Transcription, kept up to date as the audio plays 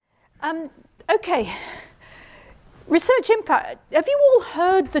Um, okay, research impact. Have you all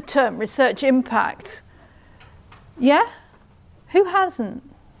heard the term research impact? Yeah? Who hasn't?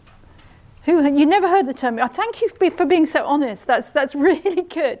 You never heard the term? Thank you for being so honest. That's really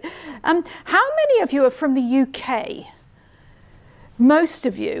good. How many of you are from the UK? Most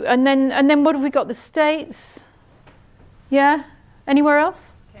of you. And then what have we got? The States? Yeah? Anywhere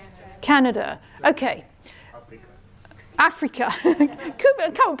else? Canada. Okay. Africa.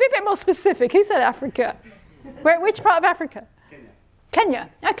 Come on, be a bit more specific. Who said Africa? Which part of Africa? Kenya.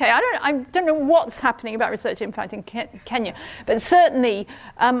 Okay, I don't know what's happening about research impact in Kenya, but certainly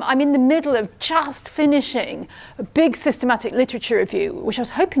I'm in the middle of just finishing a big systematic literature review, which I was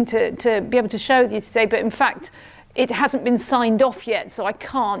hoping to be able to share with you today, but in fact, it hasn't been signed off yet, so I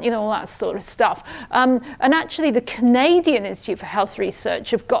can't, all that sort of stuff. And actually, the Canadian Institute for Health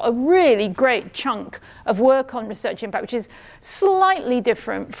Research have got a really great chunk of work on research impact, which is slightly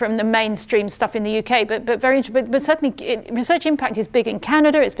different from the mainstream stuff in the UK, but certainly research impact is big in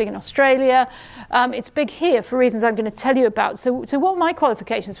Canada, it's big in Australia, it's big here for reasons I'm going to tell you about. So what are my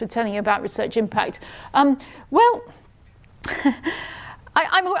qualifications for telling you about research impact? Well,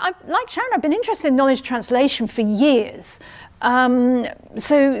 I'm like Sharon, I've been interested in knowledge translation for years.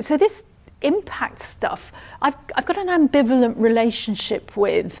 So this impact stuff, I've got an ambivalent relationship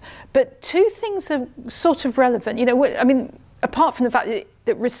with, but two things are sort of relevant. Apart from the fact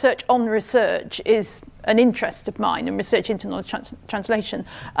that research on research is an interest of mine and research into knowledge translation.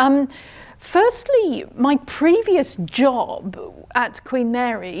 Firstly, my previous job at Queen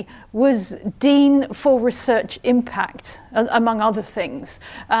Mary was Dean for Research Impact, among other things.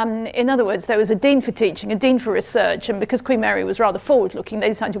 In other words, there was a Dean for Teaching, a Dean for Research, and because Queen Mary was rather forward-looking, they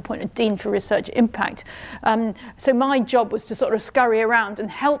decided to appoint a Dean for Research Impact. So my job was to sort of scurry around and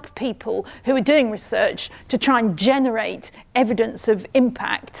help people who were doing research to try and generate evidence of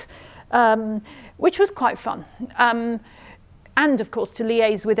impact, which was quite fun. And of course to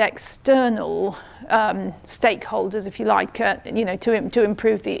liaise with external stakeholders, if you like, to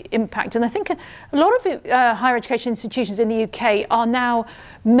improve the impact. And I think a lot of higher education institutions in the UK are now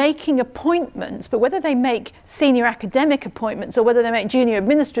making appointments, but whether they make senior academic appointments or whether they make junior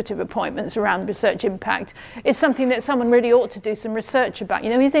administrative appointments around research impact is something that someone really ought to do some research about.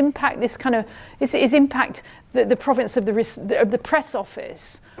 Is impact this kind of is impact the province of the press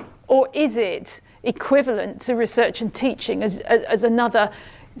office, or is it equivalent to research and teaching as another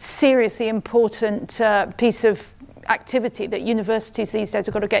seriously important piece of activity that universities these days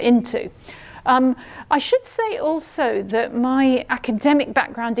have got to get into? I should say also that my academic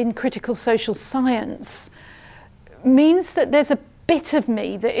background in critical social science means that there's a bit of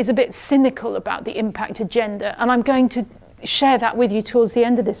me that is a bit cynical about the impact agenda, and I'm going to share that with you towards the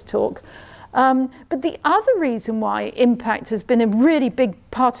end of this talk. But the other reason why impact has been a really big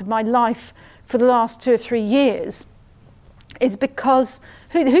part of my life for the last 2 or 3 years is because,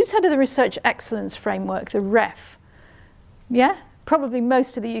 who's heard of the Research Excellence Framework, the REF? Yeah? Probably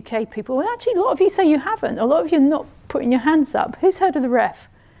most of the UK people. Well, actually, a lot of you say you haven't. A lot of you are not putting your hands up. Who's heard of the REF?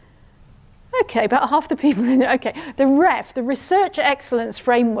 Okay, about half the people in it. Okay, the REF, the Research Excellence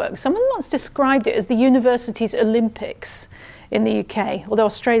Framework, someone once described it as the university's Olympics in the UK, although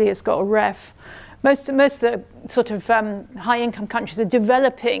Australia's got a REF. Most of the sort of high-income countries are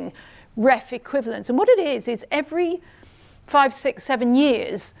developing REF equivalents. And what it is every 5, 6, 7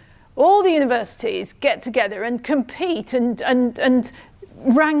 years, all the universities get together and compete and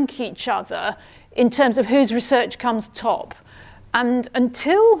rank each other in terms of whose research comes top. And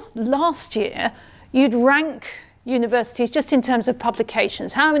until last year, you'd rank universities just in terms of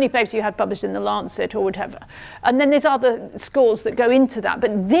publications, how many papers you had published in The Lancet or whatever. And then there's other scores that go into that.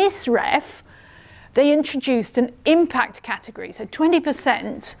 But this REF, they introduced an impact category. So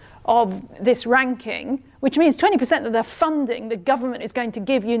 20% of this ranking, which means 20% of the funding the government is going to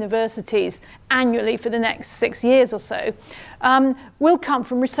give universities annually for the next 6 years or so, will come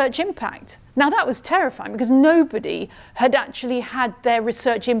from research impact. Now that was terrifying because nobody had actually had their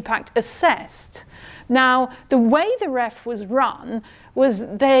research impact assessed. Now, the way the REF was run was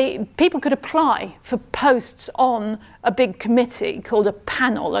people could apply for posts on a big committee called a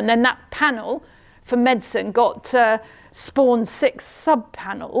panel, and then that panel for medicine got spawned 6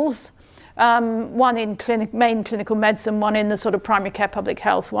 sub-panels, one in main clinical medicine, one in the sort of primary care public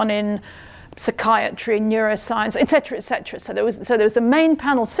health, one in psychiatry, neuroscience, etc., etc. So there was the main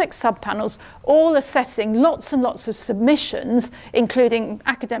panel, 6 sub-panels, all assessing lots and lots of submissions, including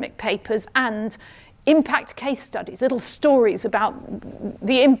academic papers and impact case studies, little stories about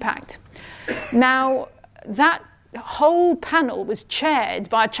the impact. Now, that whole panel was chaired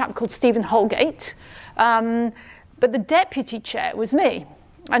by a chap called Stephen Holgate, but the deputy chair was me.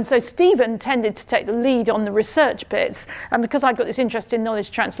 And so Stephen tended to take the lead on the research bits. And because I've got this interest in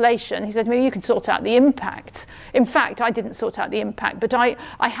knowledge translation, he said to me, you can sort out the impact. In fact, I didn't sort out the impact, but I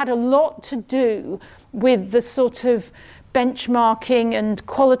had a lot to do with the sort of benchmarking and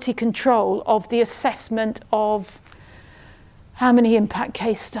quality control of the assessment of how many impact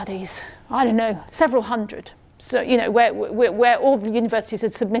case studies? I don't know, several hundred. So, you know, where all the universities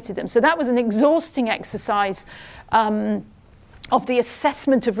had submitted them. So that was an exhausting exercise of the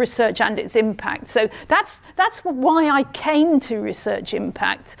assessment of research and its impact. So that's why I came to research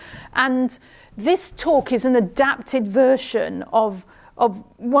impact. And this talk is an adapted version of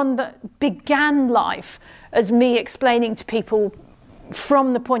one that began life as me explaining to people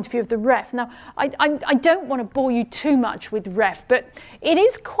from the point of view of the REF. Now, I don't want to bore you too much with REF, but it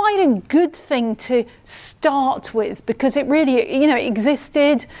is quite a good thing to start with because it really, you know, it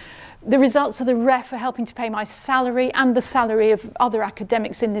existed. The results of the REF are helping to pay my salary and the salary of other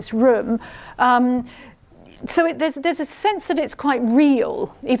academics in this room. So there's a sense that it's quite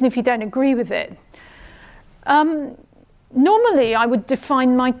real, even if you don't agree with it. Normally, I would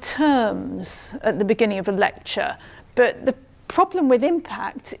define my terms at the beginning of a lecture, but the problem with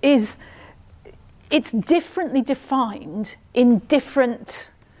impact is it's differently defined in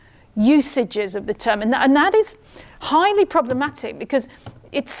different usages of the term, and that is highly problematic because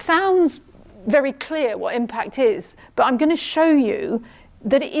it sounds very clear what impact is, but I'm going to show you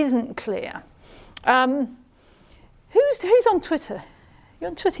that it isn't clear. Who's on Twitter? You're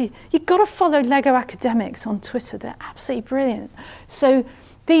on Twitter. You've got to follow Lego Academics on Twitter. They're absolutely brilliant. So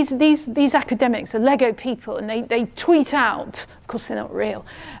these academics are Lego people, and they tweet out. Of course, they're not real.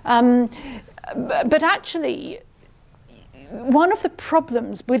 But actually, one of the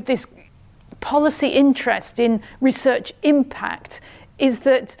problems with this policy interest in research impact is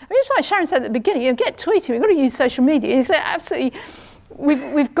that, I mean, just like Sharon said at the beginning, you know, get tweeting, we've got to use social media. It's absolutely,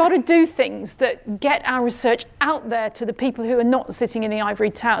 we've got to do things that get our research out there to the people who are not sitting in the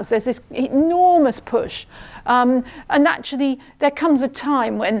ivory towers. There's this enormous push. And actually, there comes a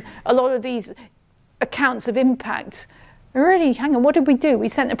time when a lot of these accounts of impact really, hang on, what did we do? We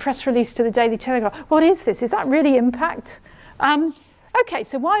sent a press release to the Daily Telegraph. What is this? Is that really impact? Okay,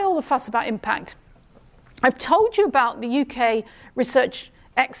 so why all the fuss about impact? I've told you about the UK Research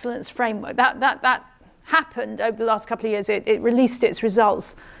Excellence Framework. That happened over the last couple of years. It released its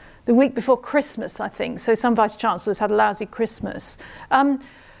results the week before Christmas, I think. So some vice-chancellors had a lousy Christmas. The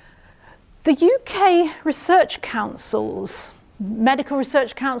UK research councils, Medical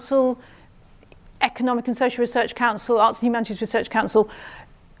Research Council, Economic and Social Research Council, Arts and Humanities Research Council,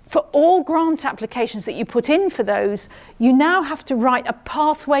 for all grant applications that you put in for those, you now have to write a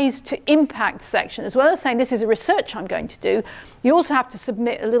pathways to impact section. As well as saying this is a research I'm going to do, you also have to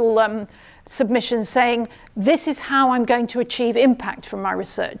submit a little submission saying this is how I'm going to achieve impact from my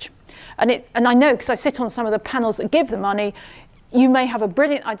research. And I know, because I sit on some of the panels that give the money, you may have a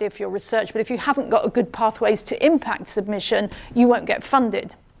brilliant idea for your research, but if you haven't got a good pathways to impact submission, you won't get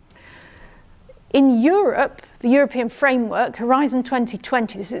funded. In Europe, the European framework, Horizon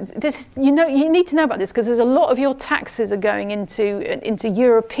 2020, this you need to know about this because there's a lot of your taxes are going into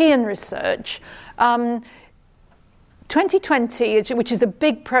European research. 2020, which is the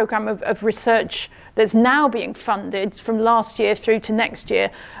big program of research that's now being funded from last year through to next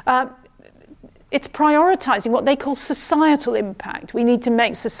year, it's prioritising what they call societal impact. We need to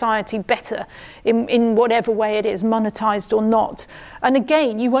make society better in whatever way it is, monetised or not. And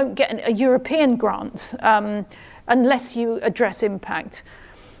again, you won't get a European grant unless you address impact.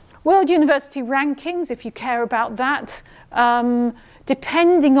 World University rankings, if you care about that,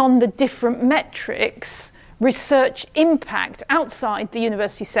 depending on the different metrics, research impact outside the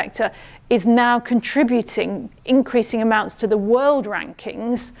university sector is now contributing increasing amounts to the world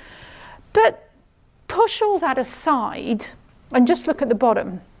rankings. But push all that aside and just look at the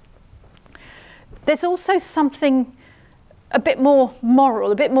bottom. There's also something a bit more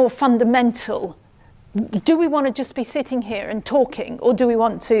moral, a bit more fundamental. Do we want to just be sitting here and talking, or do we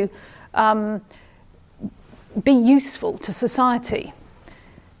want to be useful to society?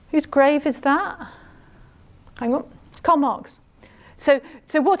 Whose grave is that? Hang on, it's Karl Marx. So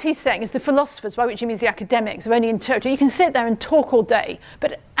what he's saying is the philosophers, by which he means the academics, have only interpreted. You can sit there and talk all day,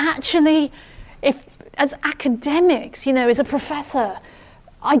 but actually, if as academics, you know, as a professor,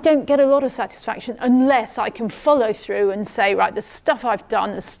 I don't get a lot of satisfaction unless I can follow through and say, right, the stuff I've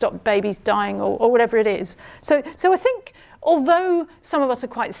done has stopped babies dying or whatever it is. So I think, although some of us are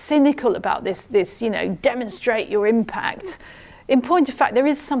quite cynical about this, you know, demonstrate your impact, in point of fact, there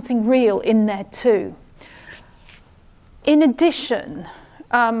is something real in there too. In addition,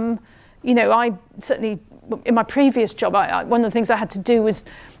 you know, I certainly in my previous job, one of the things I had to do was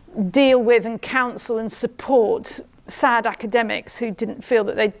deal with and counsel and support sad academics who didn't feel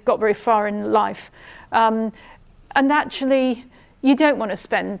that they'd got very far in life. And actually, you don't want to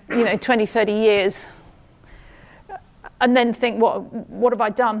spend 20, 30 years and then think, what have I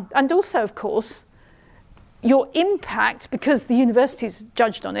done? And also, of course, your impact, because the university's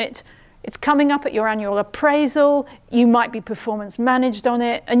judged on it, it's coming up at your annual appraisal, you might be performance managed on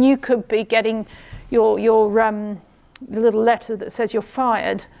it, and you could be getting your the little letter that says you're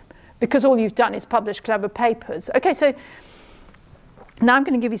fired because all you've done is publish clever papers. Okay, so now I'm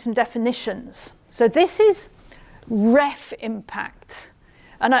going to give you some definitions. So this is ref impact.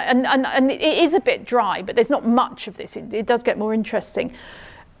 And it is a bit dry, but there's not much of this. It does get more interesting.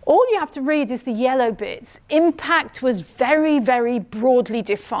 All you have to read is the yellow bits. Impact was very, very broadly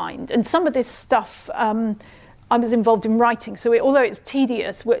defined. And some of this stuff I was involved in writing. So although it's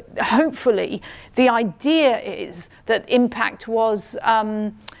tedious, hopefully the idea is that impact was...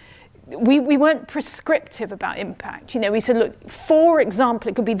 We weren't prescriptive about impact. We said, look, for example,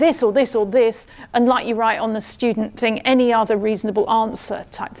 it could be this or this or this, and like you write on the student thing, any other reasonable answer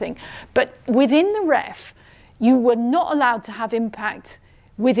type thing. But within the ref, you were not allowed to have impact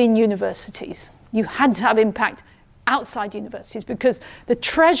within universities. You had to have impact outside universities because the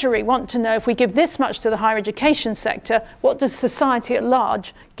Treasury want to know if we give this much to the higher education sector, what does society at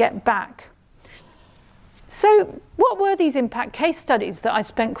large get back? So what were these impact case studies that I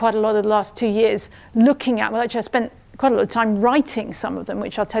spent quite a lot of the last 2 years looking at? Well, actually, I spent quite a lot of time writing some of them,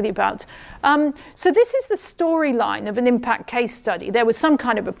 which I'll tell you about. So this is the storyline of an impact case study. There was some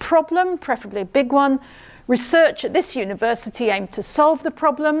kind of a problem, preferably a big one. Research at this university aimed to solve the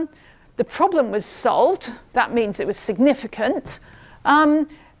problem. The problem was solved. That means it was significant.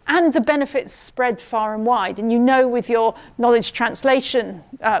 And the benefits spread far and wide. And with your knowledge translation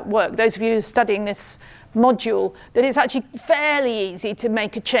work, those of you who are studying this module, that it's actually fairly easy to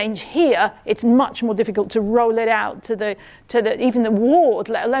make a change here. It's much more difficult to roll it out to the even the ward,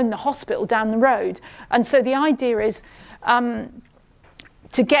 let alone the hospital down the road. And so the idea is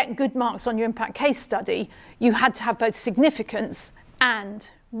to get good marks on your impact case study, you had to have both significance and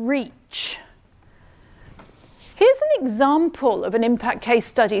reach. Here's an example of an impact case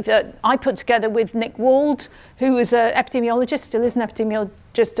study that I put together with Nick Wald, who was an epidemiologist, still is an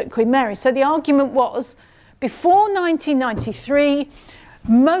epidemiologist at Queen Mary. So the argument was, before 1993,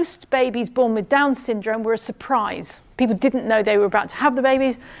 most babies born with Down syndrome were a surprise. People didn't know they were about to have the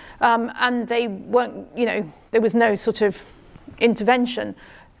babies, and they weren't, there was no sort of intervention.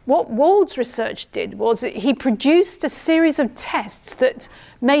 What Wald's research did was that he produced a series of tests that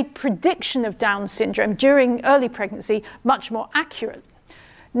made prediction of Down syndrome during early pregnancy much more accurate.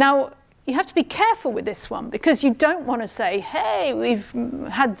 Now, you have to be careful with this one because you don't want to say, hey, we've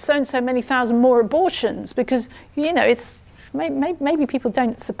had so-and-so many thousand more abortions because, it's maybe people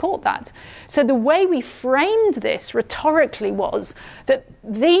don't support that. So the way we framed this rhetorically was that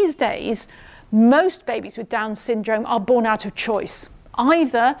these days, most babies with Down syndrome are born out of choice.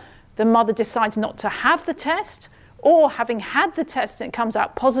 Either the mother decides not to have the test, or having had the test and it comes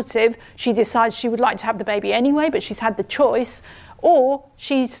out positive, she decides she would like to have the baby anyway, but she's had the choice, or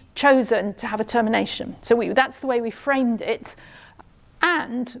she's chosen to have a termination. So that's the way we framed it.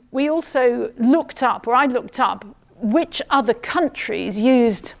 And we also I looked up which other countries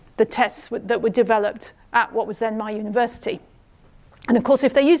used the tests that were developed at what was then my university. And of course,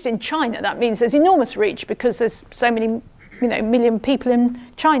 if they're used in China, that means there's enormous reach because there's so many million people in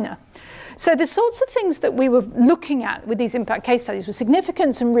China. So the sorts of things that we were looking at with these impact case studies were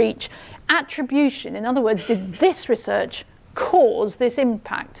significance and reach, attribution. In other words, did this research cause this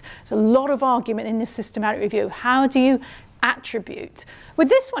impact? There's a lot of argument in this systematic review. How do you attribute? With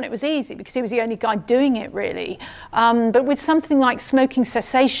this one, it was easy because he was the only guy doing it, really. But with something like smoking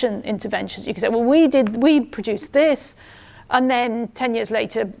cessation interventions, you could say, well, we produced this, and then 10 years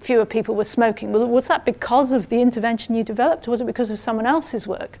later, fewer people were smoking. Well, was that because of the intervention you developed, or was it because of someone else's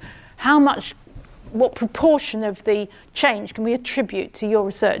work? What proportion of the change can we attribute to your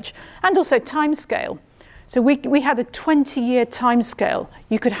research? And also timescale. So we had a 20-year timescale.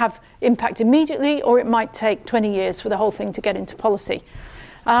 You could have impact immediately, or it might take 20 years for the whole thing to get into policy.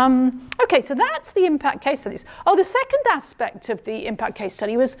 Okay, so that's the impact case studies. Oh, the second aspect of the impact case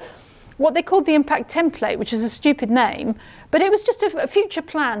study was what they called the impact template, which is a stupid name, but it was just a future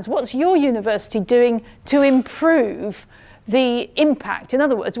plans. What's your university doing to improve the impact? In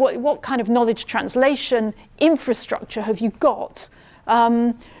other words, what kind of knowledge translation infrastructure have you got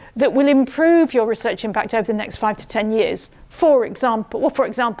that will improve your research impact over the next 5 to 10 years? For example,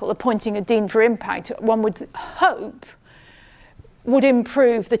 appointing a dean for impact, one would hope would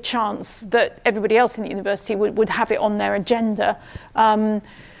improve the chance that everybody else in the university would have it on their agenda.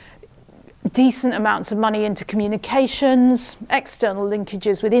 Decent amounts of money into communications, external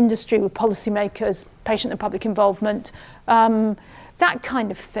linkages with industry, with policymakers, patient and public involvement, that kind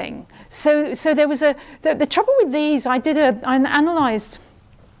of thing. So there was the trouble with these, I analysed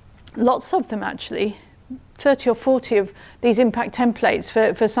lots of them actually, 30 or 40 of these impact templates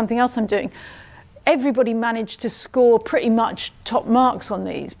for something else I'm doing. Everybody managed to score pretty much top marks on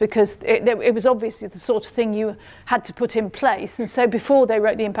these because it was obviously the sort of thing you had to put in place. And so before they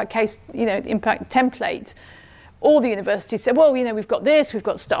wrote the impact case, the impact template, all the universities said, well, we've got this, we've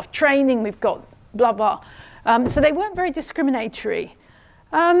got staff training, we've got blah, blah. So they weren't very discriminatory.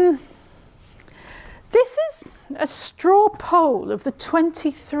 This is a straw poll of the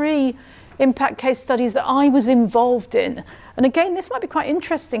 23 impact case studies that I was involved in. And again, this might be quite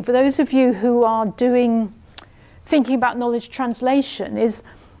interesting for those of you who are thinking about knowledge translation, is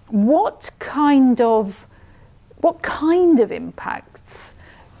what kind of impacts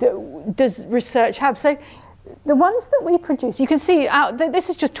does research have? So the ones that we produce, you can see this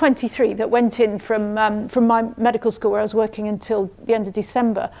is just 23 that went in from my medical school where I was working until the end of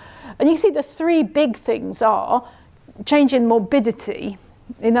December. And you see the three big things are change in morbidity.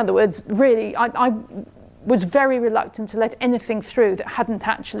 In other words, really, I was very reluctant to let anything through that hadn't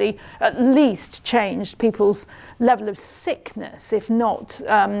actually at least changed people's level of sickness, if not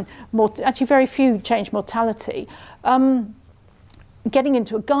actually very few changed mortality. Getting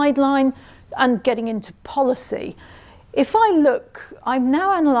into a guideline and getting into policy. If I look, I've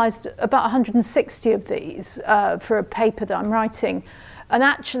now analysed about 160 of these for a paper that I'm writing, and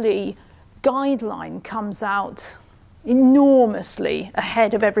actually guideline comes out enormously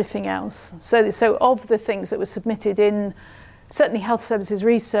ahead of everything else. So of the things that were submitted in certainly health services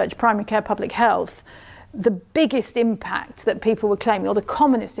research, primary care, public health, the biggest impact that people were claiming, or the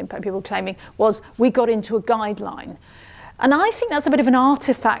commonest impact people were claiming, was we got into a guideline. And I think that's a bit of an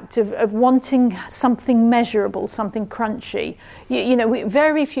artifact of wanting something measurable, something crunchy.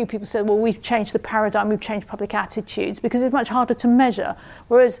 Very few people said, well, we've changed the paradigm, we've changed public attitudes, because it's much harder to measure.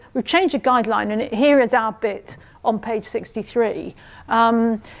 Whereas we've changed a guideline, and here is our bit on page 63.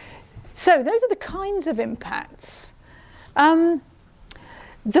 So those are the kinds of impacts. The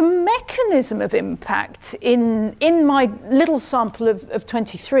mechanism of impact in my little sample of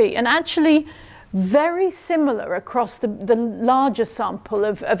 23, and actually very similar across the larger sample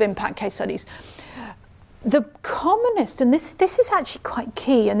of impact case studies. The commonest, and this is actually quite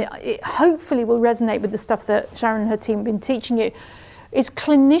key, and it hopefully will resonate with the stuff that Sharon and her team have been teaching you, is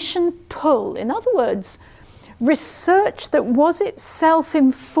clinician pull. In other words, research that was itself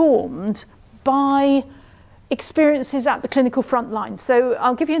informed by experiences at the clinical front line. So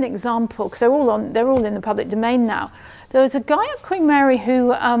I'll give you an example, because they're all in the public domain now. There was a guy at Queen Mary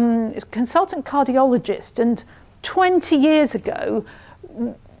who is a consultant cardiologist, and 20 years ago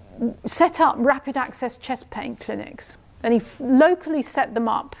set up rapid access chest pain clinics. And he locally set them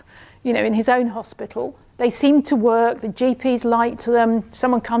up, in his own hospital. They seemed to work, the GPs liked them,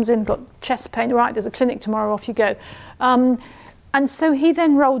 someone comes in, got chest pain, right, there's a clinic tomorrow, off you go. And so he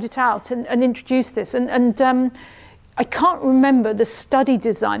then rolled it out and introduced this. And I can't remember the study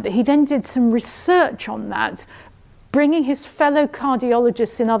design, but he then did some research on that, bringing his fellow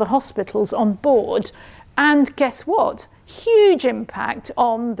cardiologists in other hospitals on board. And guess what? Huge impact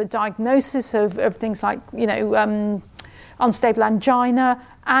on the diagnosis of things like, unstable angina,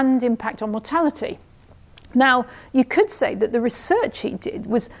 and impact on mortality. Now, you could say that the research he did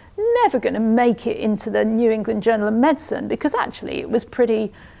was never going to make it into the New England Journal of Medicine, because actually it was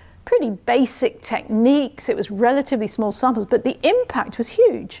pretty basic techniques, it was relatively small samples, but the impact was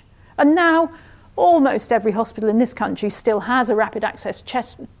huge. And now almost every hospital in this country still has a rapid access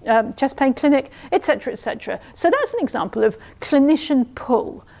chest pain clinic, etc., etc. So that's an example of clinician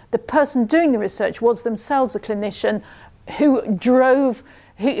pull. The person doing the research was themselves a clinician who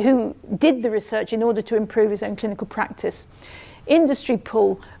did the research in order to improve his own clinical practice. Industry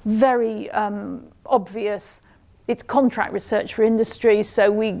pull, very obvious. It's contract research for industry.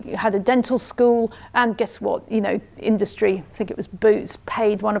 So we had a dental school, and guess what? Industry, I think it was Boots,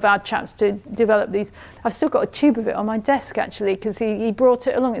 paid one of our chaps to develop these. I've still got a tube of it on my desk, actually, because he brought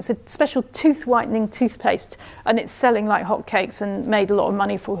it along. It's a special tooth whitening toothpaste, and it's selling like hotcakes and made a lot of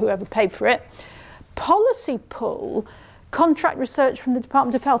money for whoever paid for it. Policy pull, contract research from the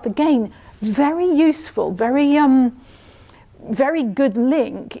Department of Health, again, very useful, very good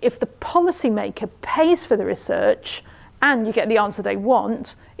link. If the policymaker pays for the research and you get the answer they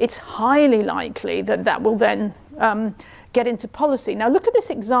want, it's highly likely that will then get into policy. Now look at this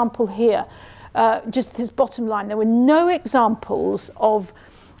example here. just this bottom line, there were no examples of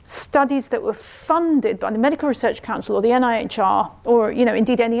studies that were funded by the Medical Research Council or the NIHR or,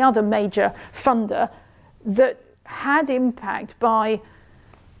 indeed any other major funder that had impact by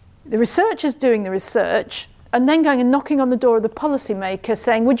the researchers doing the research and then going and knocking on the door of the policymaker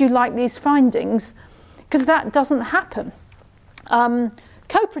saying, would you like these findings? Because that doesn't happen.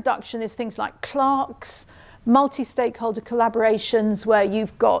 Co-production is things like Clark's, multi-stakeholder collaborations where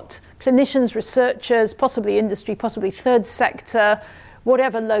you've got clinicians, researchers, possibly industry, possibly third sector,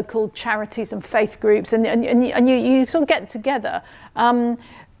 whatever local charities and faith groups, and you sort of get together.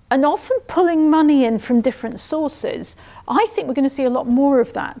 And often pulling money in from different sources. I think we're going to see a lot more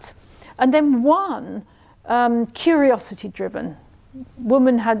of that. And then one, curiosity-driven.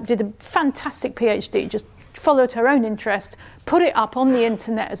 Woman did a fantastic PhD, just followed her own interest, put it up on the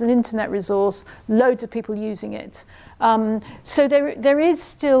internet as an internet resource, loads of people using it. So there is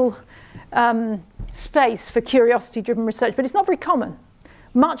still space for curiosity-driven research, but it's not very common.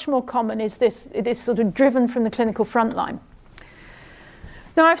 Much more common is this sort of driven from the clinical frontline.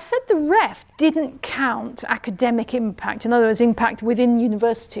 Now, I've said the REF didn't count academic impact, in other words, impact within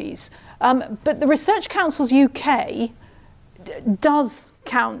universities, but the Research Council's UK does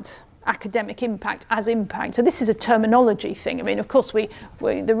count academic impact as impact. So this is a terminology thing. I mean, of course, the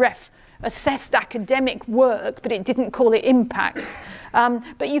REF assessed academic work, but it didn't call it impact.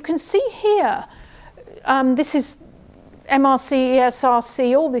 But you can see here, this is MRC,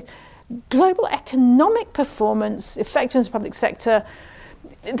 ESRC, all this global economic performance, effectiveness of the public sector.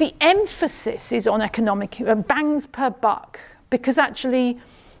 The emphasis is on economic bangs per buck, because actually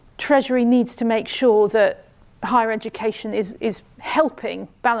Treasury needs to make sure that higher education is helping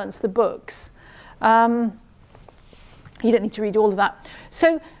balance the books. You don't need to read all of that.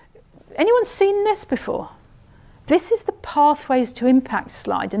 So, anyone seen this before? This is the pathways to impact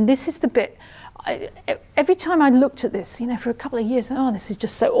slide, and this is the bit. Every time I looked at this, for a couple of years, this is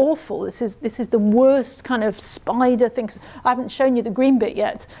just so awful. This is the worst kind of spider thing. I haven't shown you the green bit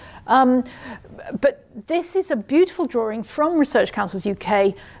yet. But this is a beautiful drawing from Research Councils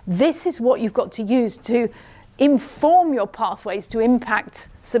UK. This is what you've got to use to inform your pathways to impact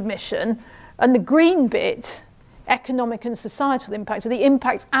submission. And the green bit, economic and societal impacts, are the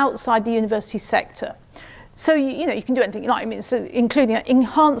impacts outside the university sector. So, you can do anything you like, so including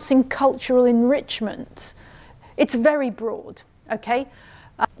enhancing cultural enrichment. It's very broad, okay?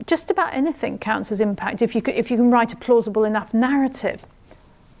 Just about anything counts as impact if you can write a plausible enough narrative.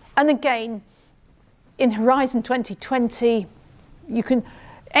 And again, in Horizon 2020, you can...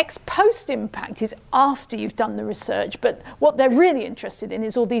 Ex post impact is after you've done the research, but what they're really interested in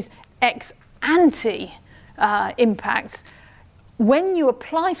is all these ex ante impacts. When you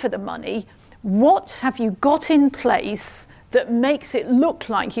apply for the money, what have you got in place that makes it look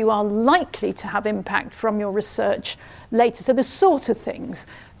like you are likely to have impact from your research later? So the sort of things,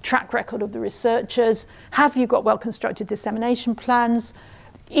 track record of the researchers, have you got well-constructed dissemination plans?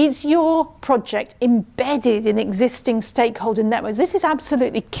 Is your project embedded in existing stakeholder networks? This is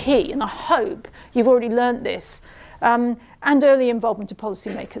absolutely key, and I hope you've already learnt this. And early involvement of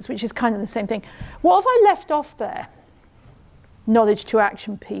policymakers, which is kind of the same thing. What have I left off there? Knowledge to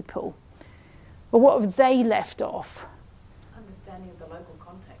action people. Or what have they left off? Understanding of the local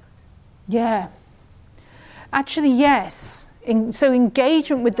context. Yeah. Actually, yes. So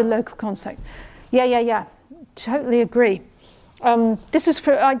engagement with the local context. Yeah. Totally agree. This was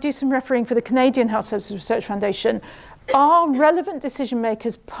I do some refereeing for the Canadian Health Services Research Foundation. Are relevant decision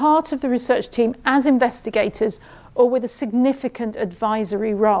makers part of the research team as investigators or with a significant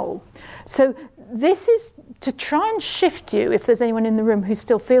advisory role? So this is to try and shift you, if there's anyone in the room who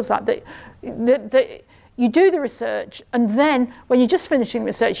still feels like that you do the research, and then when you're just finishing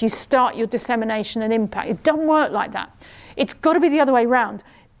research, you start your dissemination and impact. It doesn't work like that. It's got to be the other way around.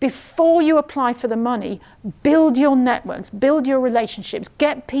 Before you apply for the money, build your networks, build your relationships,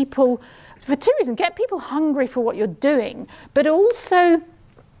 get people, for two reasons, get people hungry for what you're doing, but also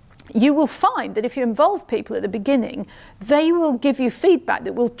you will find that if you involve people at the beginning, they will give you feedback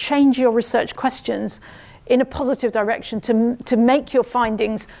that will change your research questions in a positive direction to make your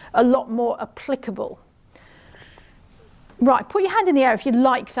findings a lot more applicable. Right, put your hand in the air if you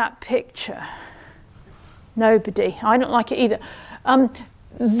like that picture. Nobody. I don't like it either.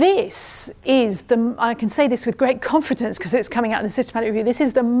 this is I can say this with great confidence because it's coming out in the systematic review, this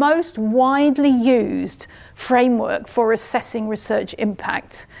is the most widely used framework for assessing research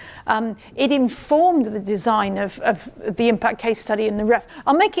impact. It informed the design of the impact case study in the ref.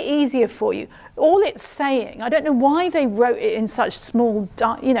 I'll make it easier for you. All it's saying, I don't know why they wrote it in such small,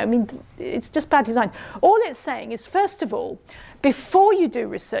 it's just bad design. All it's saying is, first of all, before you do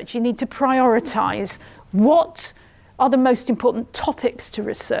research, you need to prioritise what are the most important topics to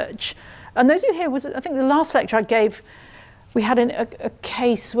research. And those who here I think the last lecture I gave, we had a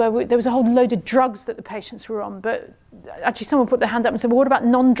case where there was a whole load of drugs that the patients were on, but actually someone put their hand up and said, well, what about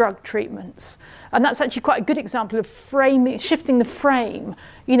non-drug treatments? And that's actually quite a good example of shifting the frame.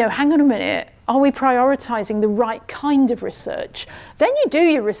 Hang on a minute, are we prioritising the right kind of research? Then you do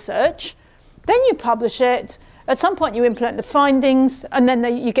your research, then you publish it, at some point you implement the findings, and then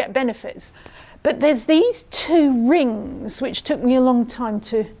you get benefits. But there's these two rings, which took me a long time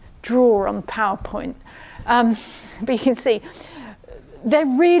to draw on PowerPoint. But you can see, they're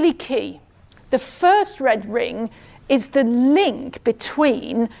really key. The first red ring is the link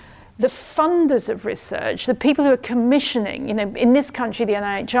between the funders of research, the people who are commissioning, in this country, the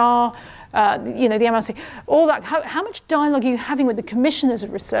NIHR, the MRC, all that. How much dialogue are you having with the commissioners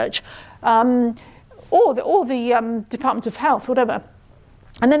of research, or the Department of Health, whatever.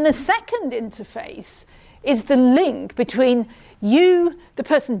 And then the second interface is the link between you, the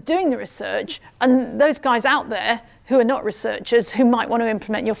person doing the research, and those guys out there who are not researchers who might want to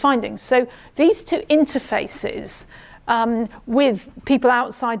implement your findings. So these two interfaces with people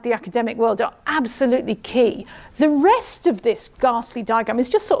outside the academic world are absolutely key. The rest of this ghastly diagram is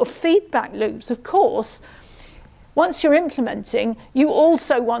just sort of feedback loops. Of course, once you're implementing, you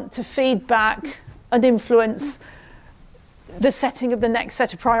also want to feedback and influence the setting of the next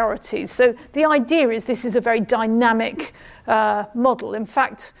set of priorities. So the idea is this is a very dynamic model. In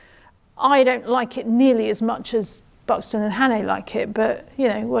fact, I don't like it nearly as much as Buxton and Hannay like it, but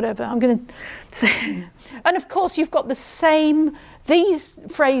whatever. I'm going to say. And of course, you've got these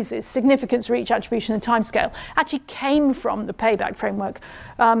phrases, significance, reach, attribution, and timescale, actually came from the payback framework.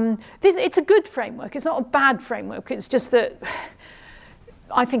 It's a good framework. It's not a bad framework. It's just that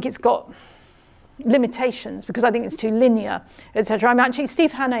I think it's got limitations because I think it's too linear, etc.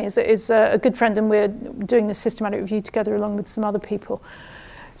 Steve Hannay is a good friend, and we're doing the systematic review together along with some other people.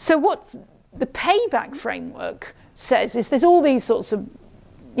 So what the payback framework says is there's all these sorts of,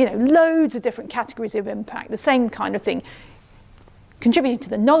 loads of different categories of impact, the same kind of thing. Contributing to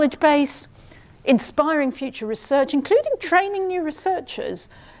the knowledge base, inspiring future research, including training new researchers,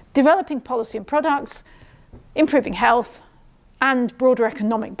 developing policy and products, improving health, and broader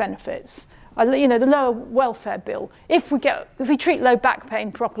economic benefits. The lower welfare bill. If we treat low back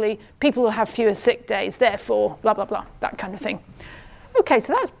pain properly, people will have fewer sick days, therefore, blah, blah, blah, that kind of thing. Okay,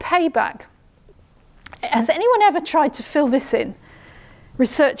 so that's payback. Has anyone ever tried to fill this in?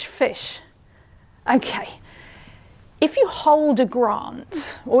 Research fish. Okay. If you hold a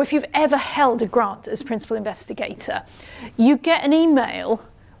grant, or if you've ever held a grant as principal investigator, you get an email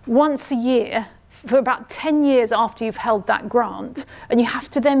once a year for about 10 years after you've held that grant, and you have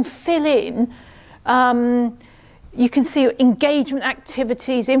to then fill in, you can see engagement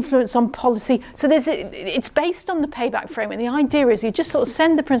activities, influence on policy. So it's based on the payback framework. The idea is you just sort of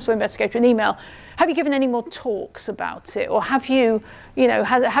send the principal investigator an email. Have you given any more talks about it? Or have you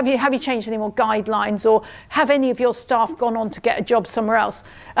changed any more guidelines? Or have any of your staff gone on to get a job somewhere else?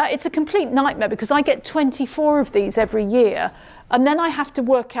 It's a complete nightmare because I get 24 of these every year. And then I have to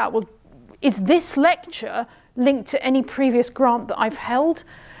work out, well, is this lecture linked to any previous grant that I've held?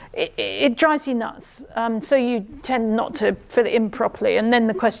 It drives you nuts. So you tend not to fill it in properly. And then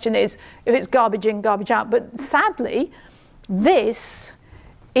the question is, if it's garbage in, garbage out. But sadly, this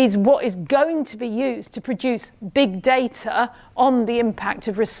is what is going to be used to produce big data on the impact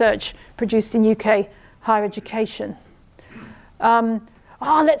of research produced in UK higher education.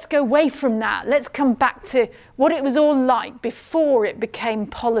 Let's go away from that. Let's come back to what it was all like before it became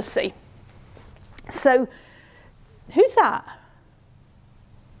policy. So, who's that?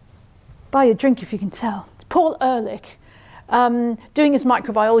 Buy a drink if you can tell. It's Paul Ehrlich, doing his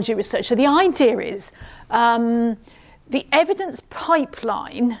microbiology research. So the idea is the evidence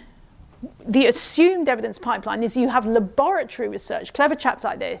pipeline, the assumed evidence pipeline is you have laboratory research, clever chaps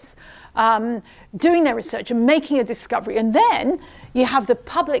like this, doing their research and making a discovery. And then you have the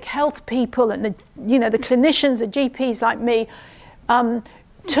public health people and the clinicians, the GPs like me,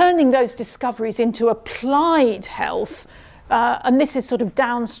 turning those discoveries into applied health. And this is sort of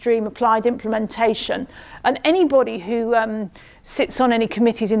downstream applied implementation. And anybody who sits on any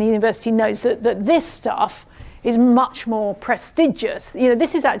committees in the university knows that this stuff is much more prestigious.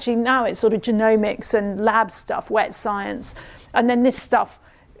 This is actually now it's sort of genomics and lab stuff, wet science, and then this stuff,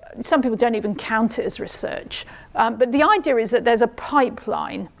 some people don't even count it as research. But the idea is that there's a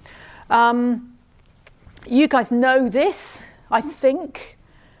pipeline. You guys know this, I think.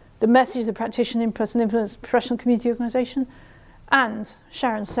 The message of the practitioner, in-person influence, professional community organisation. And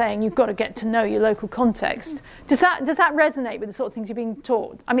Sharon's saying you've got to get to know your local context. Does that resonate with the sort of things you're being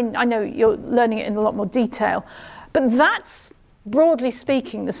taught? I mean, I know you're learning it in a lot more detail, but that's, broadly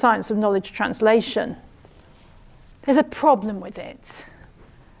speaking, the science of knowledge translation. There's a problem with it.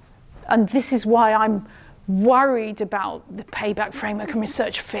 And this is why I'm worried about the payback framework and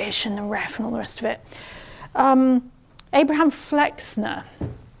research fish and the ref and all the rest of it. Abraham Flexner.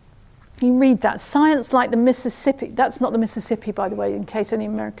 You read that. Science like the Mississippi. That's not the Mississippi, by the way, in case any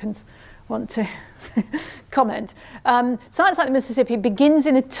Americans want to comment. Science like the Mississippi begins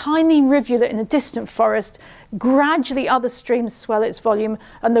in a tiny rivulet in a distant forest. Gradually other streams swell its volume,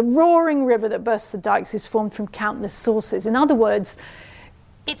 and the roaring river that bursts the dikes is formed from countless sources. In other words,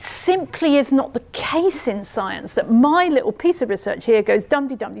 it simply is not the case in science that my little piece of research here goes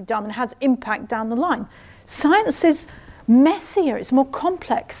dum-de-dum-de-dum and has impact down the line. Science is messier, it's more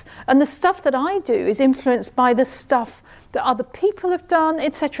complex, and the stuff that I do is influenced by the stuff that other people have done,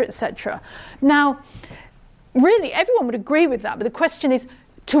 etc., etc. Now, really, everyone would agree with that, but the question is,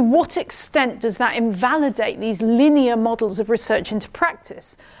 to what extent does that invalidate these linear models of research into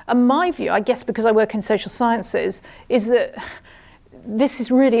practice? And my view, I guess because I work in social sciences, is that this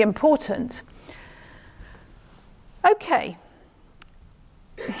is really important. Okay,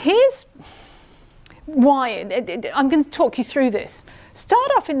 here's why. I'm going to talk you through this.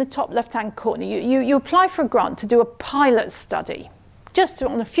 Start off in the top left-hand corner. You apply for a grant to do a pilot study, just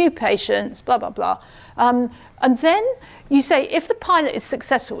on a few patients, blah, blah, blah. And then you say, if the pilot is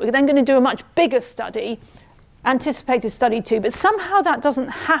successful, we're then going to do a much bigger study, anticipated study 2, but somehow that doesn't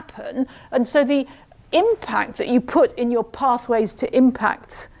happen. And so the impact that you put in your pathways to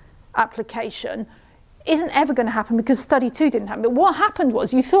impact application isn't ever going to happen because study 2 didn't happen. But what happened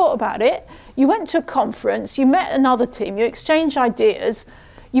was you thought about it, you went to a conference, you met another team, you exchanged ideas,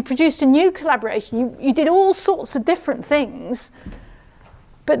 you produced a new collaboration, you did all sorts of different things,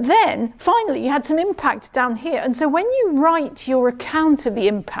 but then finally you had some impact down here. And so when you write your account of the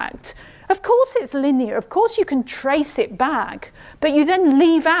impact, of course it's linear, of course you can trace it back, but you then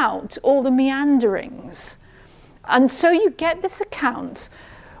leave out all the meanderings. And so you get this account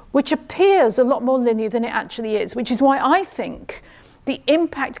which appears a lot more linear than it actually is, which is why I think the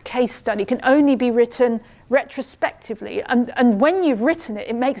impact case study can only be written retrospectively. And when you've written it,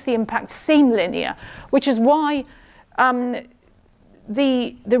 it makes the impact seem linear, which is why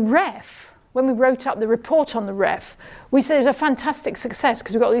the ref, when we wrote up the report on the ref, we said it was a fantastic success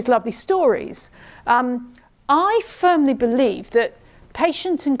because we've got all these lovely stories. I firmly believe that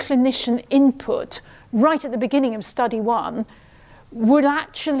patient and clinician input right at the beginning of study 1 would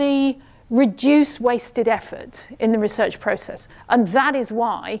actually reduce wasted effort in the research process. And that is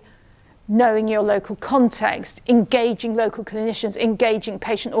why knowing your local context, engaging local clinicians, engaging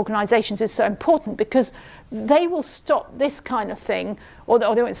patient organisations is so important, because they will stop this kind of thing, or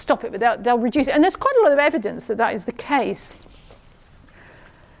they won't stop it, but they'll reduce it. And there's quite a lot of evidence that that is the case.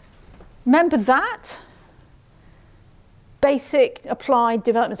 Remember that? Basic applied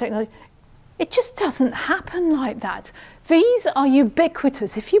development technology. It just doesn't happen like that. These are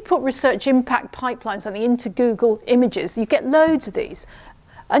ubiquitous. If you put research impact pipelines something into Google Images, you get loads of these,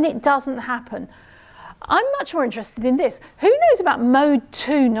 and it doesn't happen. I'm much more interested in this. Who knows about Mode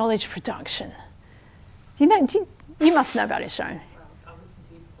 2 knowledge production? You must know about it, Sharon. I've listened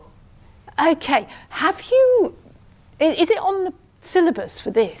to you before. Okay, is it on the syllabus for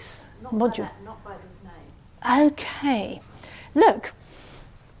this module? Not by this name. Okay, look.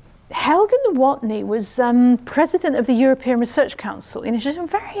 Helga Nowotny was president of the European Research Council. She's a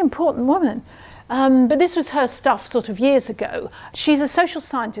very important woman. But this was her stuff sort of years ago. She's a social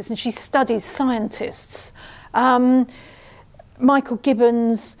scientist and she studies scientists. Michael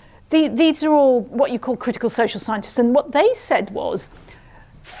Gibbons, these are all what you call critical social scientists. And what they said was,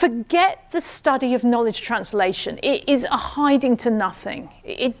 forget the study of knowledge translation. It is a hiding to nothing.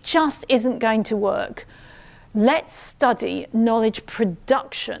 It just isn't going to work. Let's study knowledge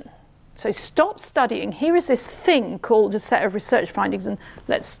production. So stop studying. Here is this thing called a set of research findings, and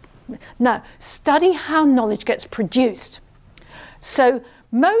study how knowledge gets produced. So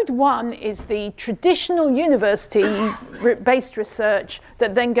mode 1 is the traditional university-based research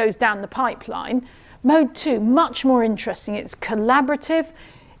that then goes down the pipeline. Mode 2, much more interesting. It's collaborative.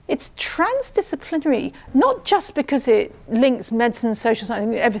 it's transdisciplinary, not just because it links medicine, social science,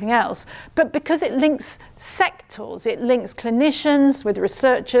 and everything else, but because it links sectors. It links clinicians with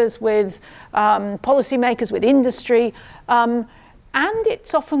researchers, with policymakers, with industry, and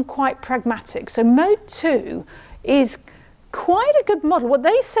it's often quite pragmatic. So Mode 2 is quite a good model. What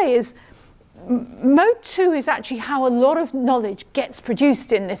they say is Mode 2 is actually how a lot of knowledge gets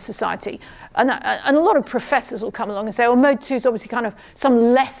produced in this society. And a lot of professors will come along and say, well, Mode 2 is obviously kind of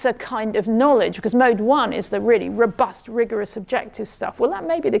some lesser kind of knowledge, because Mode 1 is the really robust, rigorous, objective stuff. Well, that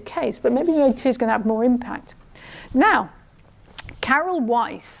may be the case, but maybe Mode 2 is going to have more impact. Now, Carol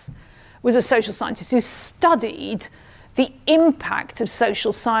Weiss was a social scientist who studied the impact of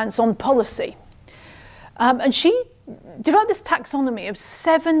social science on policy. And she developed this taxonomy of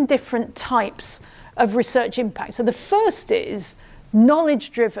 7 different types of research impact. So the first is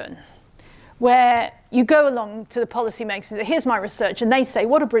knowledge-driven, where you go along to the policymakers and say, here's my research, and they say,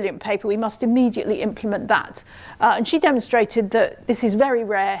 what a brilliant paper, we must immediately implement that. And she demonstrated that this is very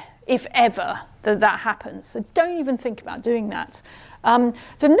rare, if ever, that happens. So don't even think about doing that.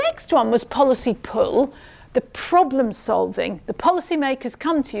 The next one was policy pull, the problem solving. The policymakers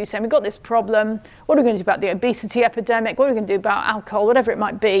come to you saying, we've got this problem, what are we going to do about the obesity epidemic, what are we going to do about alcohol, whatever it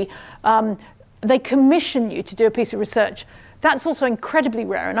might be. They commission you to do a piece of research. That's also incredibly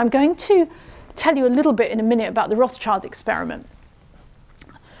rare, and I'm going to tell you a little bit in a minute about the Rothschild experiment.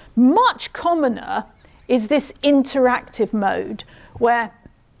 Much commoner is this interactive mode, where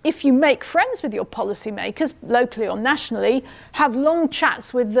if you make friends with your policymakers, locally or nationally, have long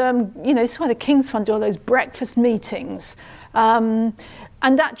chats with them, this is why the King's Fund do all those breakfast meetings. And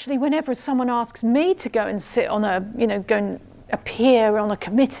actually, whenever someone asks me to go and sit on go and appear on a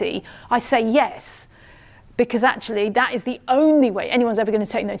committee, I say yes, because actually that is the only way anyone's ever going to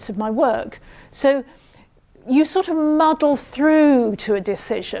take notice of my work. So you sort of muddle through to a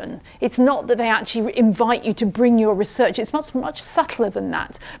decision. It's not that they actually invite you to bring your research. It's much, much subtler than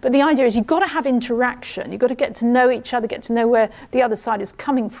that. But the idea is you've got to have interaction. You've got to get to know each other, get to know where the other side is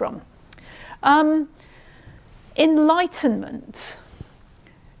coming from. Enlightenment.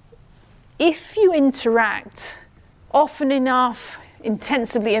 If you interact often enough,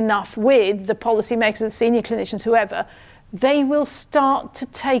 intensively enough with the policymakers, the senior clinicians, whoever, they will start to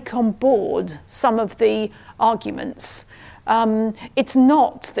take on board some of the arguments. It's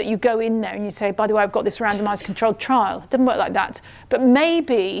not that you go in there and you say, by the way, I've got this randomized controlled trial. It doesn't work like that. But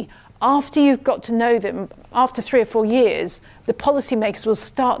maybe after you've got to know them, after 3 or 4 years, the policymakers will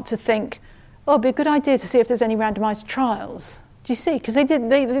start to think, oh, it'd be a good idea to see if there's any randomized trials. Do you see? Because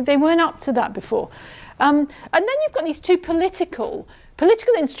they weren't up to that before. And then you've got these two political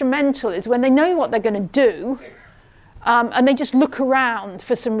instrumental is when they know what they're going to do, and they just look around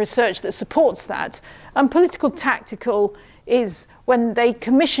for some research that supports that. And political tactical is when they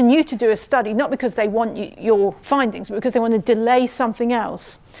commission you to do a study, not because they want your findings, but because they want to delay something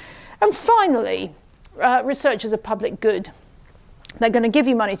else. And finally, research is a public good. They're going to give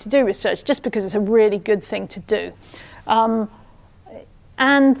you money to do research just because it's a really good thing to do.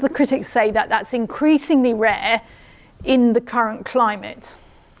 And the critics say that that's increasingly rare in the current climate.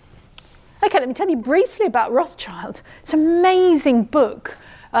 Okay, let me tell you briefly about Rothschild. It's an amazing book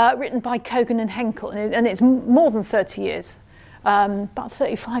written by Kogan and Henkel, and it's more than 30 years, about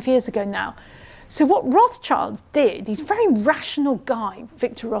 35 years ago now. So what Rothschild did, he's a very rational guy,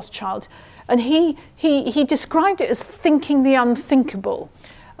 Victor Rothschild, and he described it as thinking the unthinkable.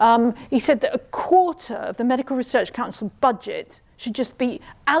 He said that 1/4 of the Medical Research Council budget should just be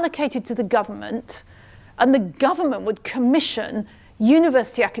allocated to the government, and the government would commission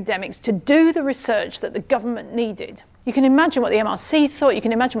university academics to do the research that the government needed. You can imagine what the MRC thought, you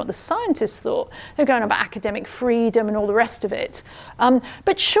can imagine what the scientists thought. They're going on about academic freedom and all the rest of it.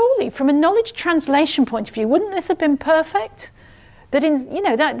 But surely, from a knowledge translation point of view, wouldn't this have been perfect? That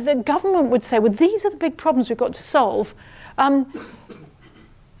that the government would say, well, these are the big problems we've got to solve. And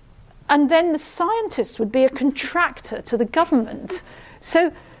then the scientist would be a contractor to the government.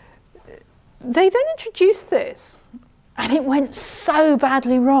 So they then introduced this, and it went so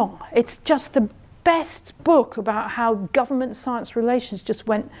badly wrong. It's just the best book about how government-science relations just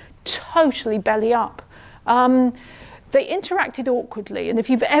went totally belly up. They interacted awkwardly, and if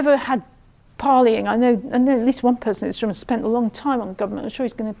you've ever had parleying, I know at least one person in this room has spent a long time on government. I'm sure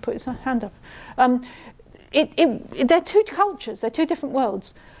he's going to put his hand up. They're two cultures, they're two different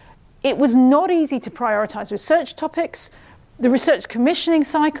worlds. It was not easy to prioritise research topics. The research commissioning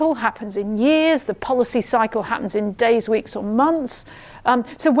cycle happens in years. The policy cycle happens in days, weeks, or months.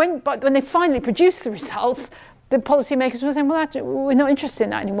 So when they finally produced the results, the policymakers were saying, well, actually, we're not interested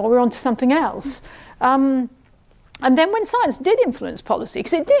in that anymore. We're on to something else. And then when science did influence policy,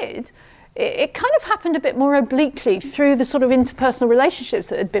 because it did, it kind of happened a bit more obliquely through the sort of interpersonal relationships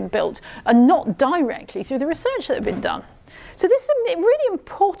that had been built and not directly through the research that had been done. So this is a really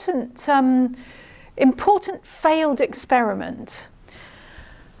important failed experiment.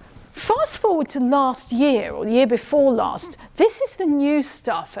 Fast forward to last year or the year before last, this is the new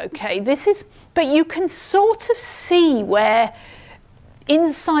stuff, okay? But you can sort of see where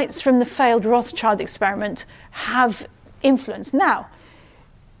insights from the failed Rothschild experiment have influence. Now,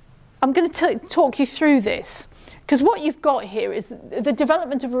 I'm going to talk you through this, because what you've got here is the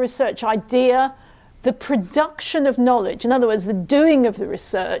development of a research idea, the production of knowledge, in other words, the doing of the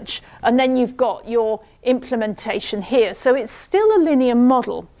research, and then you've got your implementation here. So it's still a linear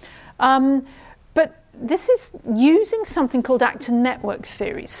model. But this is using something called actor network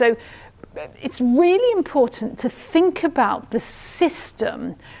theory. So it's really important to think about the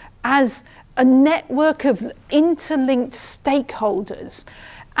system as a network of interlinked stakeholders,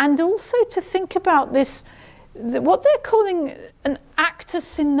 and also to think about this, what they're calling an actor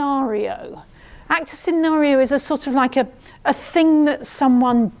scenario. Actor scenario is a sort of like a thing that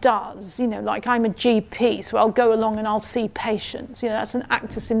someone does, like I'm a GP, so I'll go along and I'll see patients. That's an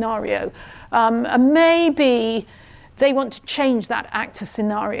actor scenario. And maybe they want to change that actor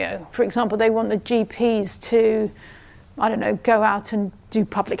scenario. For example, they want the GPs to, go out and do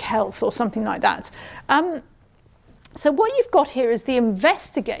public health or something like that. So what you've got here is the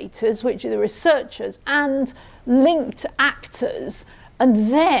investigators, which are the researchers, and linked actors.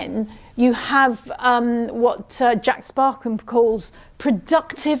 And then you have what Jack Sparkham calls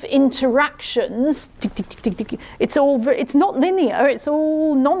productive interactions. It's not linear, it's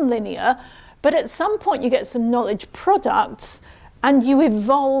all non-linear. But at some point you get some knowledge products and you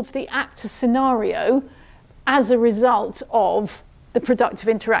evolve the actor scenario as a result of the productive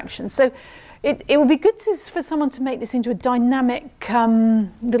interaction. So it would be good for someone to make this into a dynamic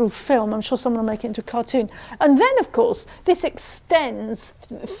little film. I'm sure someone will make it into a cartoon. And then, of course, this extends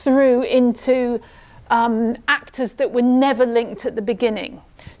through into actors that were never linked at the beginning.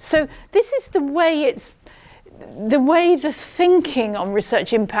 So this is the way the thinking on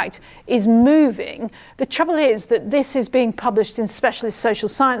research impact is moving. The trouble is that this is being published in specialist social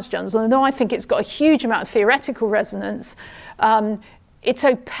science journals, and although I think it's got a huge amount of theoretical resonance, it's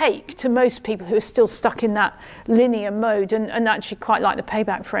opaque to most people who are still stuck in that linear mode and actually quite like the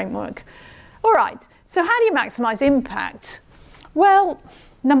payback framework. All right, so how do you maximise impact? Well,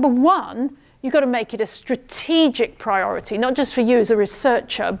 number one, you've got to make it a strategic priority, not just for you as a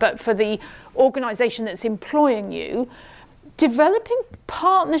researcher, but for the organisation that's employing you. Developing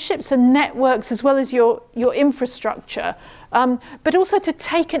partnerships and networks as well as your infrastructure, but also to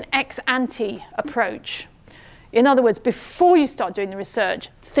take an ex-ante approach. In other words, before you start doing the research,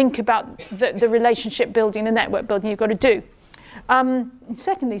 think about the relationship building, the network building you've got to do.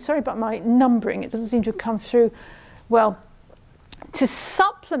 Secondly, sorry about my numbering, it doesn't seem to have come through well. To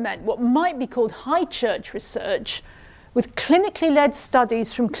supplement what might be called high church research with clinically led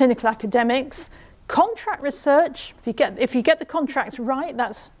studies from clinical academics, contract research, if you get the contracts right,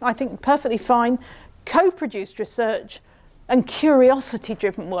 that's, I think, perfectly fine, co-produced research, and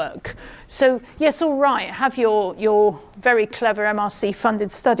curiosity-driven work. So, yes, all right, have your very clever MRC-funded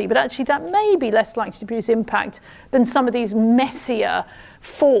study, but actually that may be less likely to produce impact than some of these messier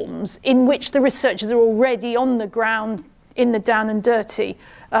forms in which the researchers are already on the ground in the down and dirty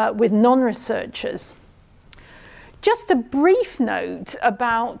with non-researchers. Just a brief note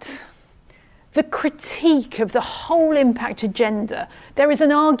about the critique of the whole impact agenda. There is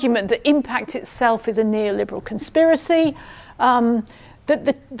an argument that impact itself is a neoliberal conspiracy, that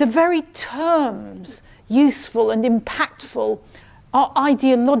the very terms useful and impactful are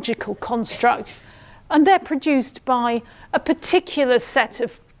ideological constructs, and they're produced by a particular set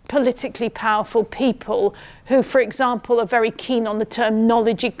of politically powerful people who, for example, are very keen on the term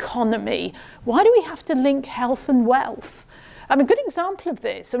knowledge economy. Why do we have to link health and wealth? A good example of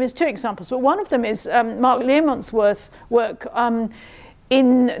this, there's two examples, but one of them is Mark Learmont's work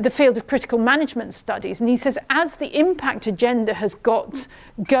in the field of critical management studies. And he says, as the impact agenda has got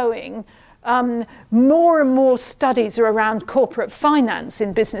going, more and more studies are around corporate finance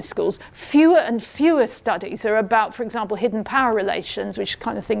in business schools. Fewer and fewer studies are about, for example, hidden power relations, which is the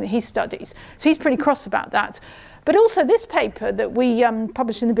kind of thing that he studies. So he's pretty cross about that. But also this paper that we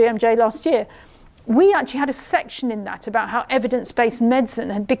published in the BMJ last year, we actually had a section in that about how evidence-based medicine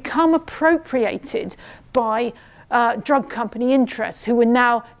had become appropriated by drug company interests who were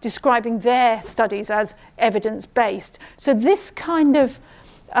now describing their studies as evidence-based. So this kind of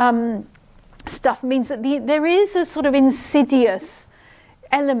stuff means that there is a sort of insidious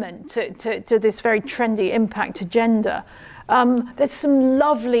element to this very trendy impact agenda. There's some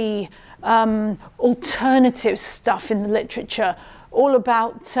lovely alternative stuff in the literature, all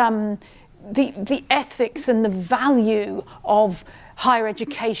about the ethics and the value of higher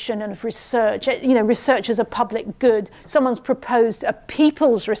education and of research. Research as a public good. Someone's proposed a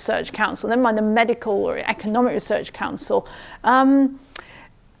People's Research Council, never mind the Medical or Economic Research Council, and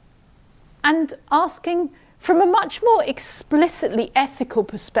asking, from a much more explicitly ethical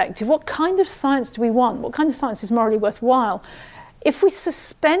perspective, what kind of science do we want? What kind of science is morally worthwhile? If we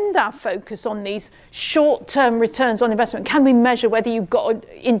suspend our focus on these short-term returns on investment, can we measure whether you got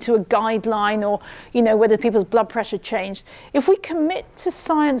into a guideline or, whether people's blood pressure changed? If we commit to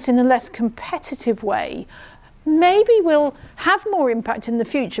science in a less competitive way, maybe we'll have more impact in the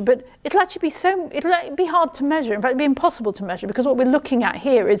future, but it'll be hard to measure. In fact, it'll be impossible to measure, because what we're looking at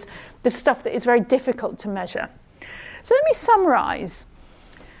here is the stuff that is very difficult to measure. So let me summarise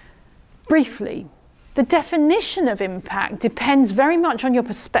briefly. The definition of impact depends very much on your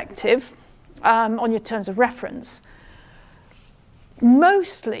perspective, on your terms of reference.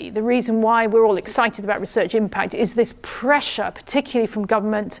 Mostly the reason why we're all excited about research impact is this pressure, particularly from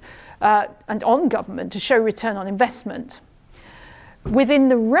government and on government, to show return on investment. Within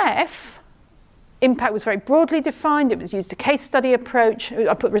the REF, impact was very broadly defined. It was used a case study approach.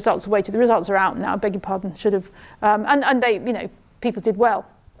 I put results away. The results are out now. I beg your pardon. Should have. And they, people did well.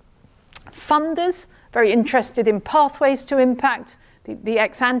 Funders, very interested in pathways to impact, the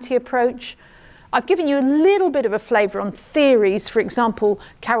ex-ante approach. I've given you a little bit of a flavour on theories, for example,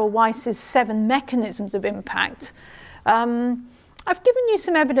 Carol Weiss's 7 mechanisms of impact. I've given you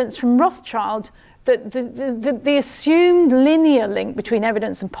some evidence from Rothschild that the assumed linear link between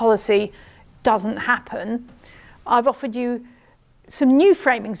evidence and policy doesn't happen. I've offered you some new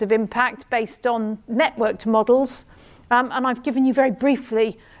framings of impact based on networked models, and I've given you very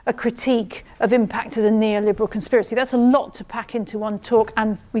briefly a critique of impact as a neoliberal conspiracy. That's a lot to pack into one talk,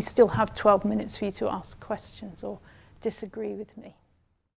 and we still have 12 minutes for you to ask questions or disagree with me.